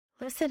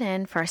Listen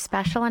in for a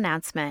special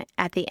announcement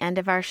at the end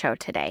of our show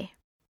today.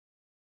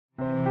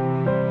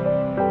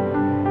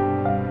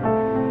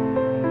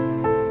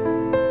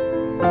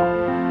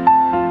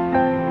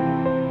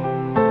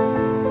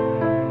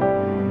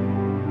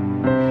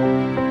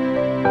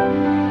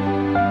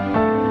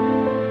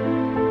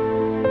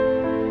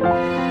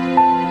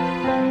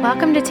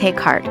 Welcome to Take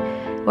Heart,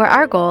 where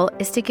our goal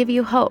is to give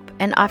you hope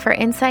and offer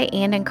insight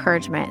and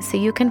encouragement so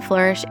you can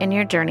flourish in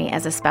your journey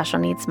as a special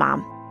needs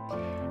mom.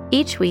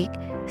 Each week,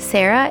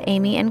 Sarah,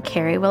 Amy, and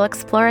Carrie will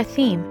explore a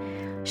theme,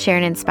 share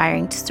an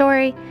inspiring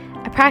story,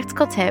 a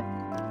practical tip,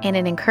 and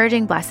an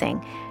encouraging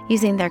blessing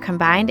using their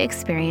combined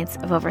experience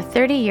of over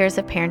 30 years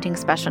of parenting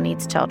special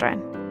needs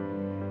children.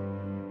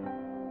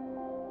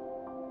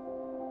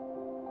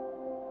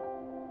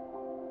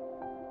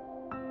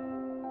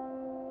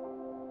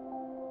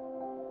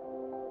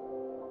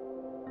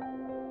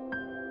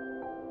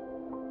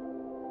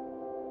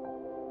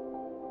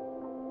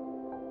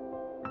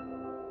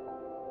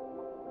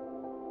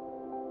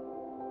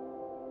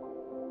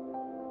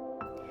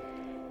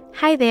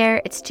 Hi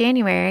there, it's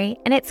January,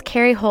 and it's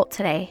Carrie Holt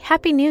today.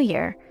 Happy New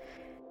Year!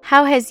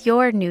 How has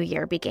your new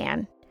year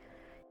began?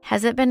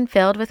 Has it been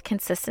filled with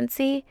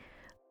consistency,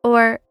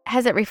 or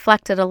has it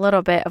reflected a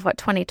little bit of what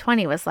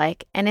 2020 was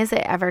like, and is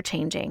it ever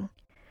changing?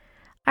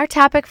 Our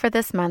topic for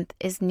this month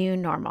is new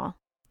normal.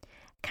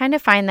 Kind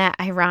of find that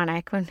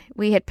ironic when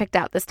we had picked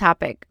out this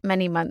topic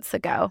many months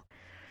ago.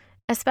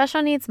 As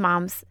special needs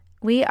moms,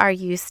 we are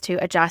used to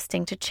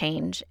adjusting to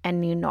change and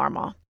new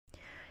normal.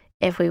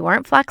 If we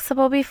weren't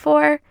flexible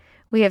before,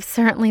 we have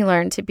certainly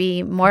learned to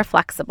be more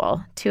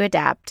flexible, to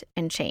adapt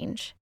and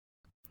change.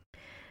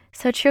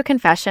 So, true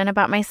confession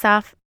about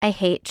myself, I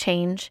hate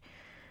change.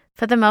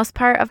 For the most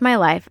part of my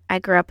life, I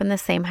grew up in the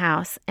same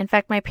house. In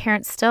fact, my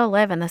parents still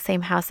live in the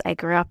same house I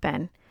grew up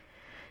in.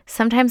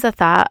 Sometimes the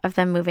thought of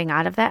them moving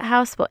out of that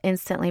house will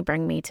instantly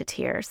bring me to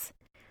tears.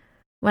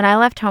 When I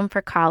left home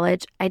for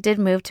college, I did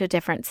move to a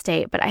different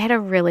state, but I had a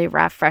really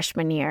rough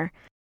freshman year.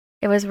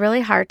 It was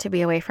really hard to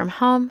be away from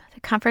home, the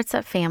comforts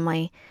of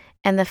family,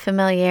 and the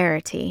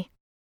familiarity.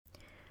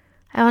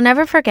 I will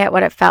never forget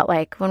what it felt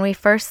like when we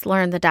first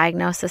learned the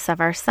diagnosis of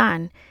our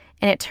son,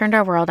 and it turned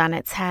our world on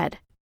its head.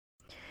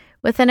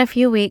 Within a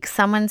few weeks,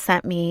 someone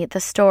sent me the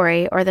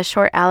story or the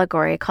short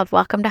allegory called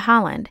Welcome to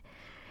Holland.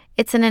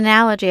 It's an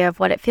analogy of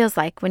what it feels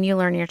like when you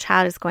learn your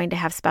child is going to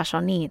have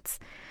special needs.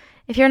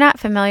 If you're not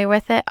familiar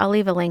with it, I'll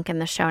leave a link in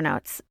the show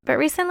notes. But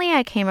recently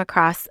I came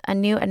across a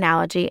new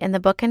analogy in the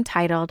book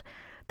entitled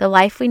The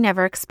Life We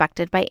Never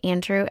Expected by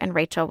Andrew and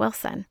Rachel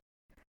Wilson.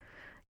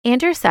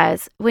 Andrew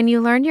says, when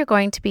you learn you're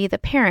going to be the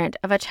parent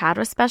of a child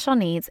with special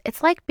needs,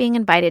 it's like being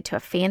invited to a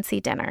fancy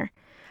dinner.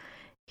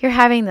 You're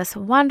having this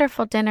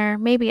wonderful dinner,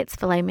 maybe it's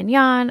filet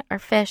mignon or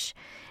fish,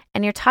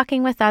 and you're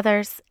talking with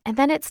others, and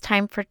then it's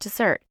time for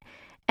dessert.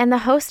 And the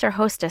host or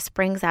hostess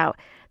brings out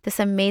this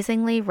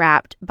amazingly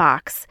wrapped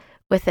box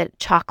with a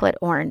chocolate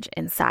orange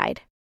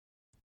inside.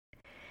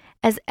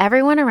 As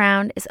everyone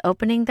around is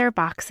opening their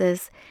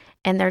boxes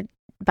and they're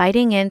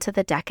biting into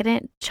the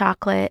decadent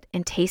chocolate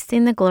and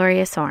tasting the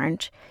glorious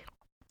orange,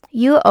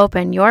 you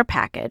open your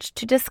package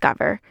to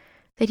discover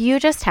that you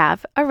just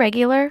have a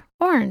regular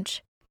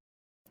orange.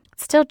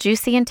 It's still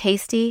juicy and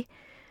tasty,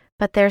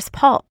 but there's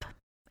pulp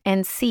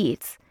and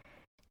seeds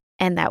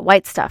and that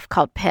white stuff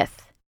called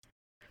pith.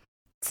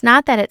 It's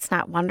not that it's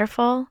not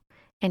wonderful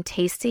and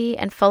tasty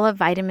and full of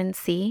vitamin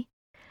C,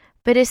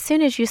 but as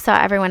soon as you saw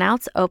everyone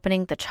else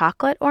opening the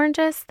chocolate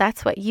oranges,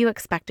 that's what you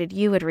expected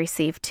you would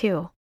receive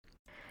too.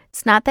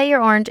 It's not that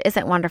your orange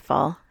isn't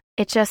wonderful,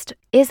 it just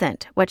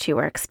isn't what you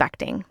were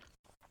expecting.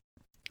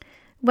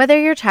 Whether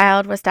your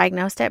child was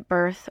diagnosed at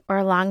birth or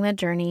along the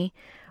journey,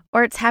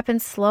 or it's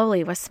happened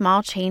slowly with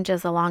small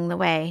changes along the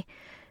way,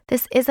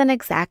 this isn't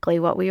exactly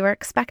what we were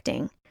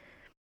expecting.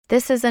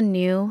 This is a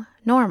new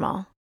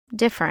normal,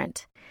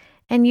 different.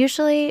 And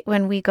usually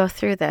when we go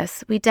through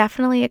this, we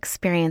definitely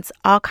experience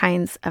all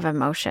kinds of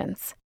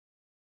emotions.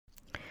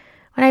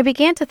 When I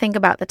began to think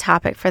about the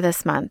topic for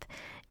this month,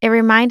 it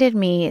reminded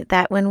me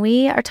that when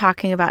we are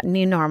talking about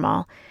new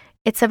normal,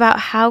 it's about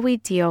how we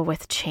deal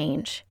with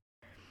change.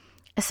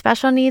 As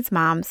special needs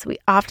moms, we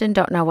often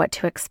don't know what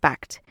to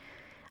expect.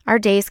 Our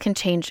days can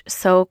change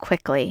so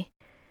quickly.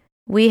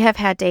 We have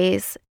had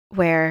days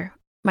where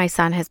my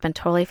son has been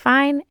totally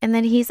fine, and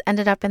then he's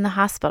ended up in the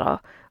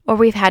hospital, or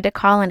we've had to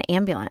call an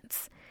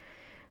ambulance.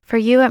 For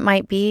you, it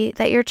might be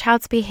that your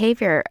child's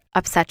behavior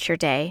upsets your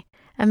day,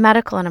 a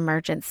medical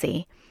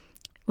emergency,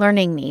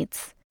 learning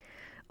needs,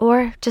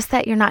 or just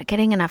that you're not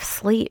getting enough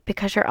sleep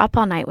because you're up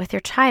all night with your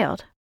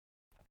child.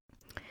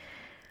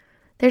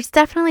 There's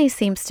definitely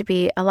seems to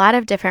be a lot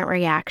of different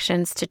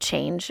reactions to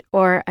change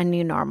or a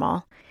new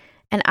normal.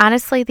 And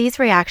honestly, these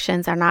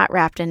reactions are not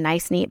wrapped in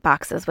nice, neat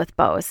boxes with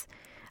bows.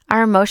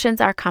 Our emotions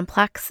are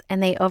complex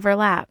and they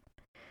overlap.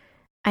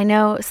 I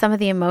know some of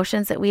the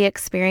emotions that we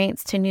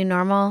experience to new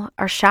normal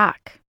are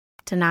shock,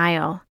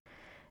 denial,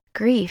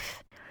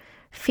 grief,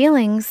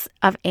 feelings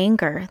of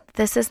anger.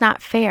 This is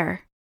not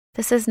fair.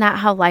 This is not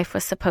how life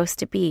was supposed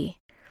to be.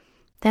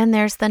 Then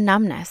there's the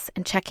numbness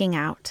and checking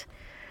out.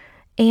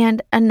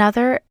 And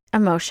another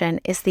emotion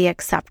is the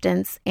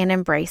acceptance and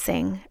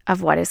embracing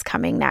of what is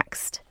coming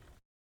next.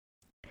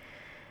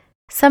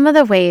 Some of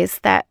the ways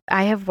that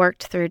I have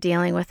worked through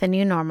dealing with a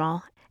new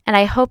normal, and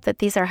I hope that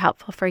these are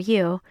helpful for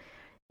you,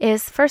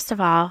 is first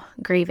of all,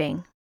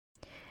 grieving.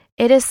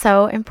 It is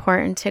so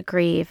important to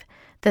grieve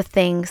the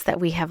things that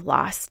we have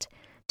lost,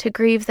 to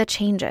grieve the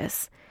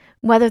changes,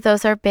 whether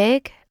those are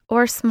big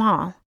or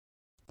small.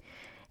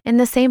 In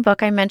the same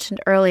book I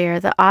mentioned earlier,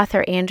 the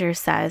author Andrew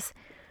says,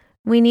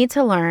 we need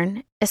to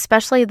learn,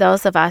 especially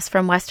those of us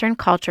from Western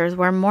cultures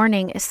where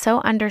mourning is so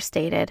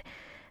understated,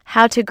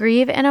 how to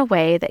grieve in a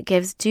way that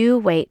gives due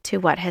weight to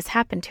what has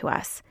happened to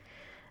us.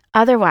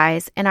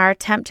 Otherwise, in our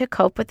attempt to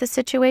cope with the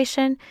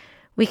situation,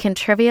 we can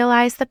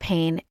trivialize the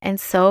pain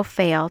and so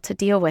fail to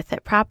deal with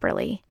it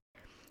properly.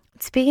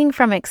 Speaking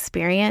from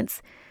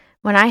experience,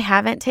 when I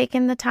haven't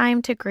taken the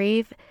time to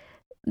grieve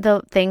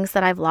the things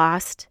that I've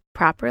lost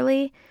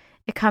properly,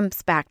 it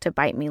comes back to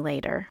bite me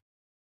later.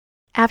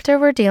 After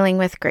we're dealing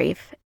with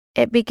grief,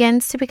 it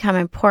begins to become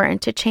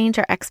important to change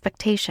our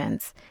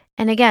expectations.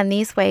 And again,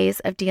 these ways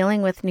of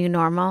dealing with new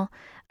normal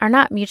are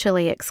not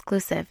mutually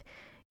exclusive.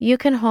 You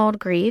can hold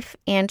grief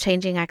and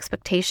changing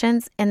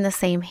expectations in the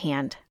same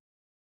hand.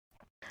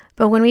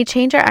 But when we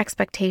change our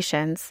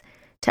expectations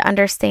to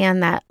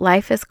understand that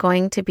life is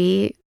going to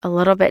be a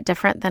little bit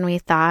different than we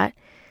thought,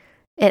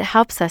 it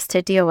helps us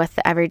to deal with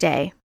the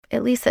everyday.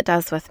 At least it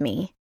does with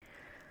me.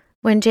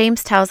 When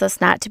James tells us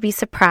not to be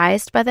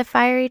surprised by the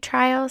fiery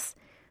trials,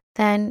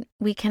 then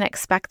we can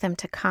expect them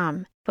to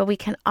come, but we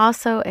can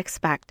also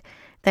expect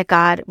that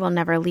God will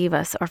never leave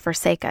us or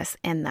forsake us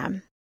in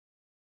them.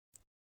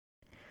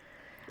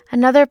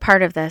 Another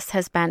part of this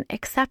has been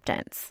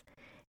acceptance,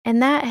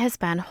 and that has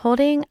been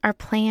holding our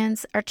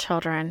plans, our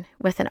children,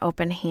 with an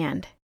open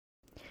hand.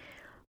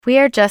 We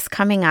are just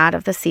coming out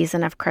of the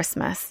season of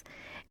Christmas,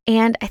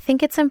 and I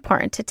think it's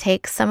important to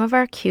take some of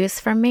our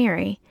cues from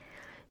Mary.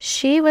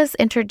 She was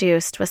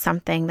introduced with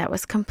something that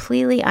was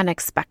completely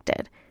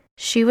unexpected.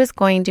 She was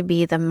going to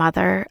be the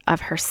mother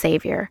of her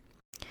Savior.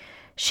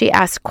 She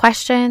asked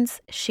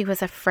questions, she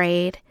was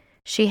afraid,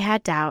 she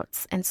had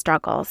doubts and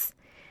struggles,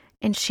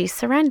 and she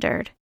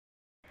surrendered.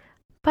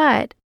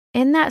 But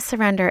in that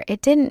surrender,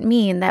 it didn't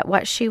mean that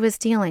what she was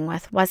dealing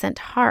with wasn't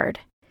hard.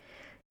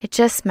 It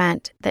just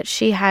meant that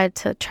she had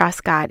to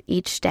trust God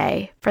each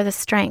day for the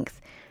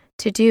strength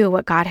to do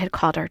what God had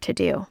called her to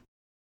do.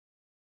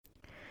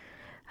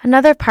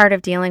 Another part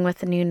of dealing with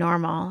the new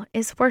normal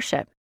is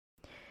worship.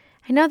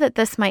 I know that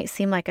this might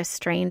seem like a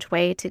strange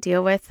way to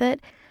deal with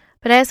it,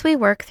 but as we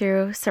work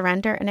through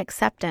surrender and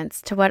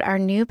acceptance to what our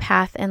new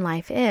path in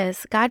life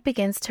is, God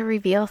begins to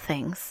reveal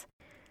things.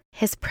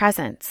 His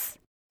presence,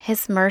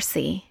 His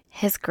mercy,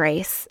 His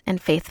grace,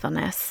 and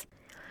faithfulness.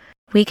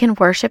 We can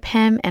worship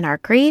Him in our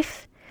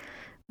grief,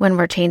 when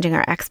we're changing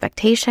our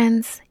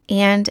expectations,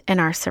 and in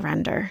our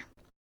surrender.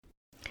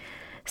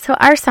 So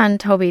our son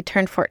Toby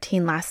turned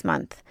 14 last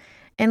month.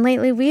 And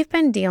lately, we've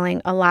been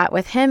dealing a lot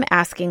with him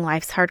asking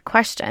life's hard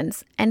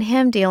questions and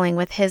him dealing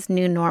with his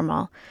new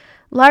normal.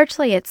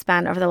 Largely, it's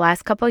been over the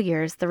last couple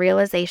years the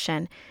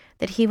realization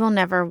that he will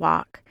never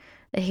walk,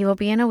 that he will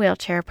be in a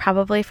wheelchair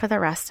probably for the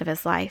rest of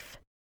his life.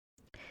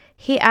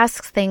 He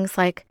asks things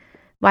like,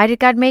 why did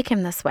God make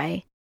him this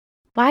way?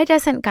 Why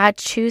doesn't God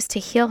choose to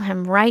heal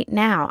him right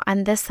now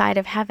on this side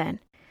of heaven?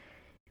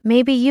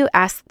 Maybe you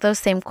ask those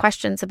same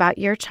questions about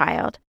your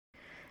child.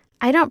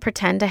 I don't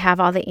pretend to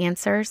have all the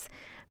answers,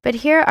 but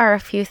here are a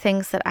few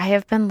things that I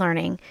have been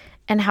learning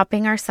and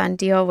helping our son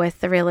deal with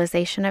the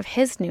realization of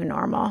his new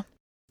normal.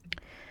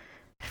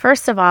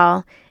 First of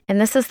all,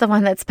 and this is the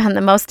one that's been the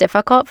most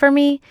difficult for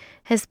me,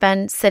 has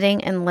been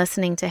sitting and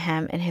listening to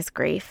him in his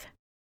grief.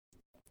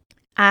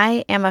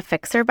 I am a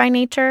fixer by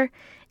nature,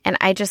 and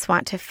I just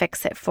want to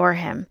fix it for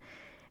him.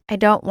 I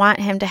don't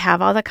want him to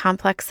have all the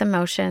complex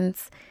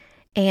emotions,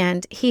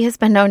 and he has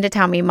been known to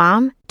tell me,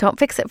 Mom, don't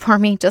fix it for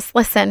me, just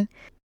listen.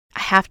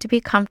 I have to be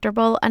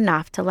comfortable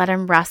enough to let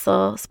him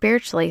wrestle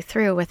spiritually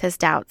through with his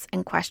doubts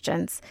and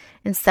questions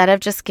instead of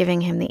just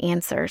giving him the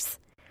answers.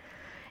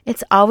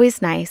 It's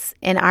always nice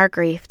in our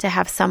grief to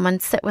have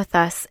someone sit with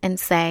us and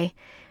say,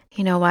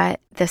 you know what,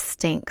 this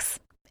stinks.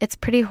 It's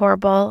pretty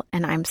horrible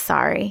and I'm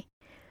sorry.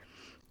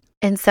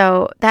 And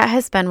so that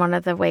has been one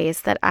of the ways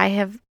that I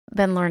have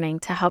been learning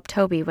to help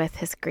Toby with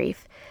his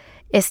grief,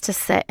 is to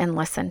sit and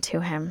listen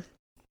to him.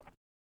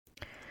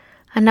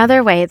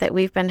 Another way that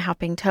we've been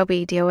helping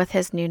Toby deal with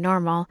his new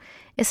normal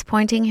is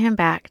pointing him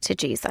back to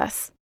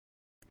Jesus.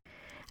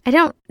 I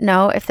don't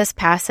know if this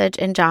passage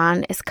in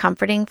John is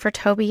comforting for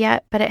Toby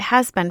yet, but it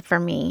has been for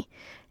me.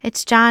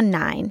 It's John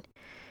 9.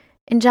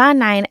 In John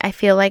 9, I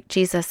feel like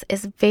Jesus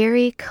is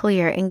very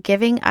clear in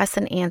giving us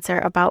an answer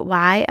about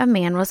why a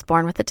man was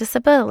born with a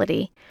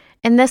disability,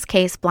 in this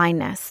case,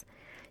 blindness.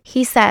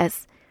 He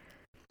says,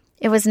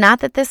 "It was not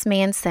that this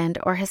man sinned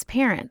or his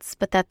parents,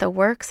 but that the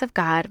works of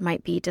God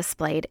might be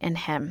displayed in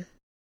him."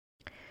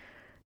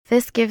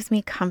 This gives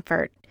me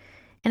comfort,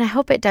 and I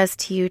hope it does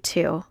to you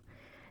too,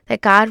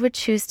 that God would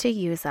choose to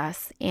use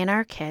us and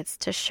our kids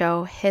to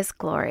show His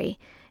glory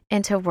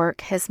and to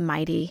work His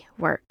mighty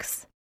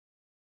works.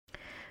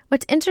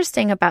 What's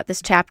interesting about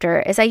this chapter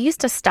is I used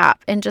to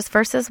stop in just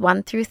verses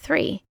 1 through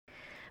 3.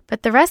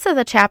 But the rest of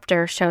the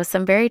chapter shows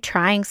some very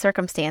trying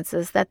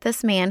circumstances that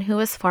this man who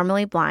was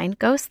formerly blind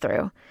goes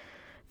through.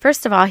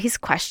 First of all, he's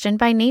questioned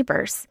by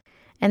neighbors,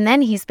 and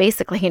then he's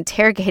basically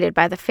interrogated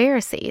by the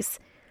Pharisees.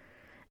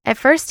 At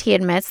first, he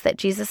admits that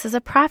Jesus is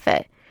a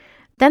prophet.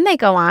 Then they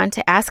go on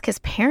to ask his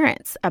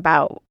parents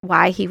about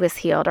why he was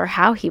healed or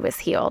how he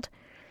was healed.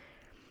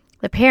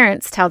 The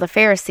parents tell the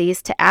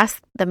Pharisees to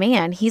ask the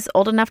man he's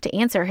old enough to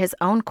answer his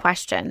own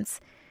questions.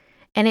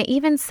 And it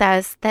even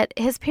says that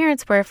his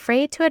parents were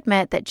afraid to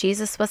admit that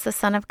Jesus was the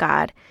Son of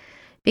God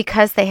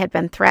because they had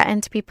been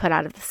threatened to be put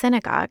out of the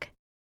synagogue.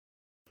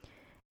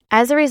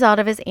 As a result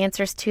of his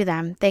answers to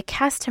them, they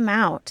cast him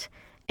out,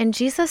 and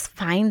Jesus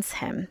finds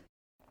him.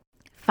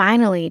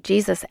 Finally,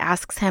 Jesus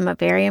asks him a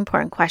very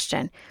important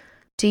question.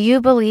 Do you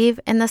believe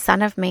in the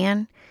Son of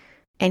Man?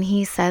 And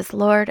he says,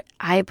 Lord,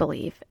 I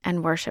believe,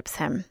 and worships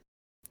him.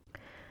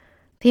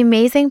 The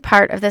amazing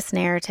part of this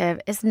narrative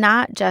is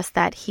not just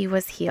that he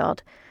was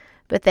healed,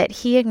 but that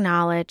he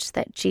acknowledged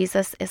that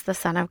Jesus is the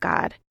Son of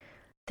God.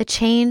 The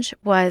change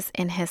was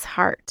in his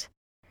heart.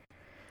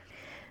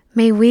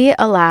 May we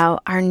allow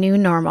our new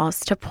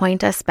normals to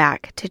point us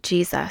back to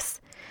Jesus,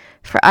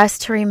 for us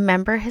to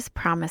remember his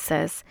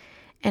promises,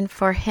 and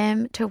for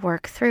him to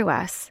work through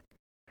us.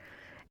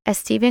 As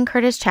Stephen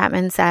Curtis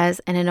Chapman says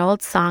in an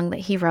old song that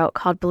he wrote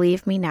called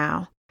Believe Me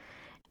Now,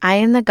 I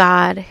am the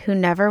God who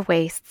never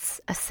wastes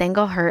a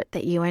single hurt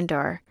that you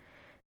endure.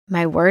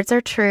 My words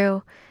are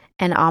true,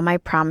 and all my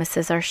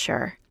promises are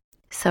sure.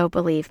 So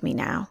believe me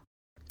now.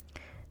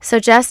 So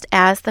just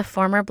as the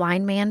former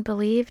blind man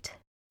believed,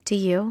 do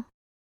you?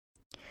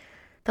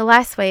 The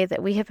last way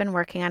that we have been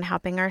working on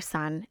helping our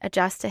son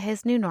adjust to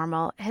his new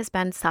normal has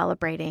been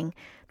celebrating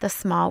the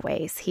small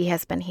ways he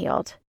has been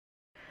healed.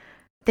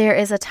 There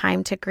is a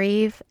time to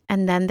grieve,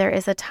 and then there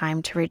is a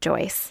time to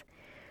rejoice.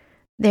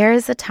 There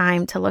is a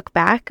time to look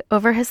back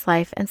over his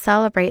life and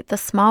celebrate the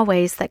small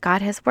ways that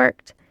God has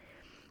worked.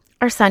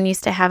 Our son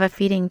used to have a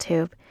feeding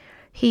tube.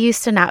 He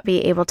used to not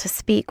be able to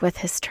speak with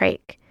his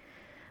trach.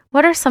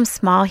 What are some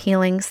small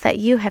healings that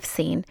you have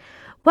seen?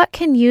 What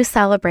can you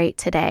celebrate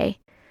today?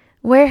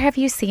 Where have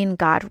you seen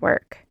God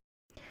work?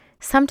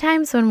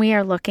 Sometimes when we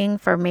are looking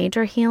for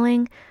major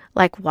healing,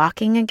 like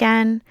walking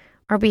again,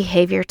 or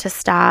behavior to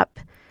stop,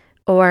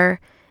 or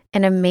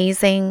an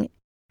amazing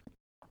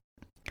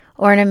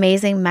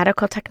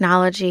medical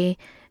technology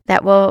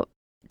that will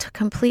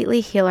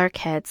completely heal our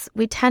kids,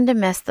 we tend to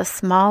miss the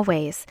small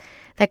ways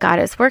that God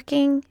is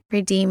working,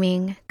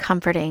 redeeming,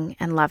 comforting,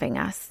 and loving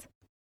us.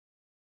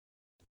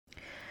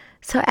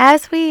 So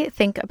as we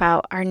think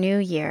about our new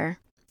year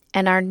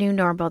and our new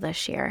normal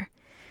this year,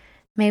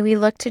 may we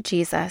look to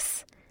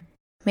Jesus.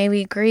 May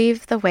we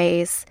grieve the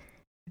ways.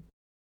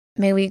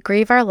 May we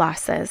grieve our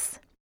losses.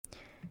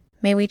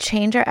 May we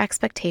change our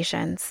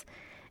expectations.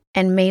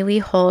 And may we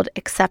hold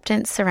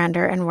acceptance,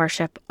 surrender, and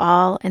worship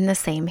all in the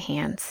same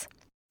hands.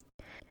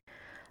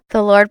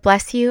 The Lord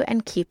bless you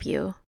and keep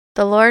you.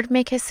 The Lord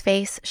make his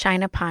face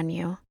shine upon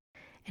you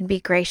and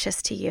be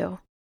gracious to you.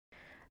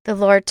 The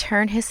Lord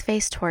turn his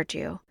face toward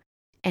you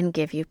and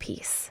give you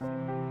peace.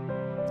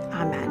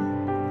 Amen.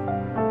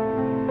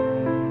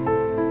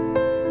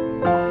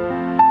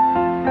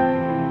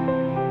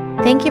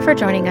 Thank you for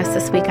joining us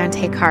this week on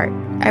Take Heart.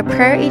 Our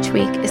prayer each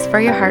week is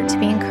for your heart to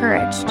be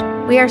encouraged.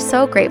 We are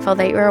so grateful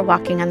that you are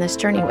walking on this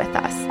journey with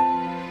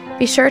us.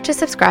 Be sure to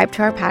subscribe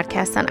to our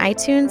podcast on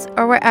iTunes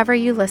or wherever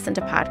you listen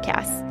to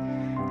podcasts.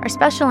 Our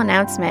special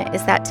announcement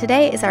is that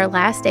today is our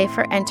last day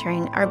for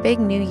entering our big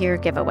New Year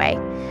giveaway.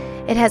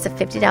 It has a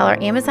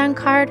 $50 Amazon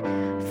card,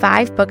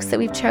 5 books that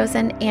we've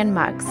chosen, and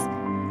mugs.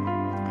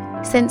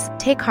 Since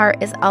Take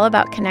Heart is all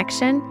about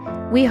connection,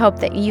 we hope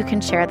that you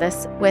can share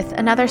this with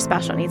another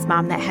special needs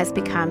mom that has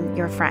become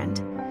your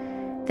friend.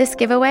 This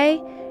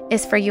giveaway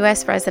is for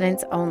U.S.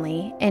 residents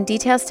only, and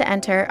details to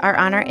enter are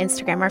on our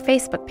Instagram or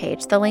Facebook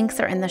page. The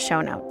links are in the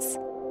show notes.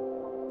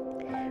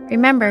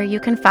 Remember, you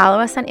can follow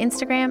us on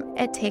Instagram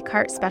at Take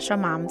Heart Special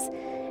Moms,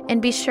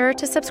 and be sure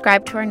to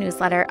subscribe to our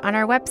newsletter on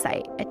our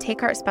website at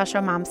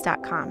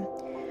takeheartspecialmoms.com.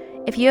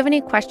 If you have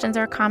any questions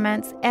or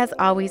comments, as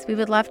always, we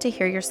would love to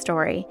hear your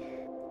story.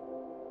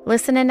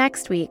 Listen in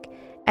next week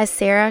as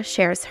Sarah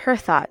shares her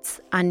thoughts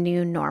on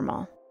new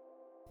normal.